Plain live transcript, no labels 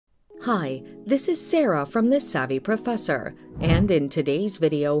Hi, this is Sarah from The Savvy Professor, and in today's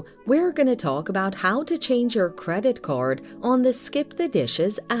video, we're going to talk about how to change your credit card on the Skip the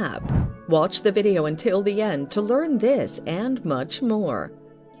Dishes app. Watch the video until the end to learn this and much more.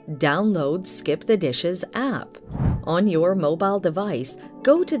 Download Skip the Dishes app. On your mobile device,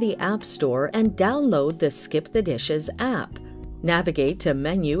 go to the App Store and download the Skip the Dishes app. Navigate to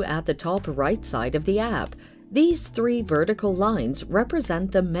Menu at the top right side of the app. These three vertical lines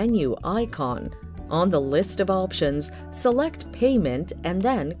represent the menu icon. On the list of options, select Payment and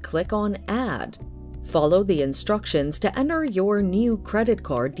then click on Add. Follow the instructions to enter your new credit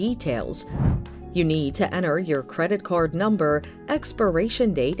card details. You need to enter your credit card number,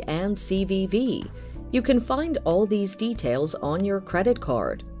 expiration date, and CVV. You can find all these details on your credit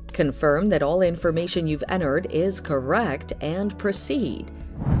card. Confirm that all information you've entered is correct and proceed.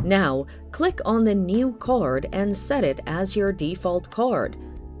 Now, click on the new card and set it as your default card.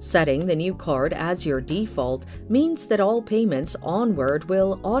 Setting the new card as your default means that all payments onward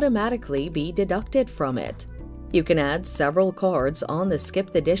will automatically be deducted from it. You can add several cards on the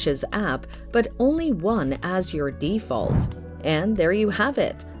Skip the Dishes app, but only one as your default. And there you have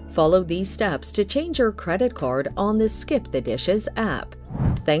it. Follow these steps to change your credit card on the Skip the Dishes app.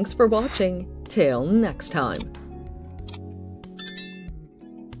 Thanks for watching. Till next time.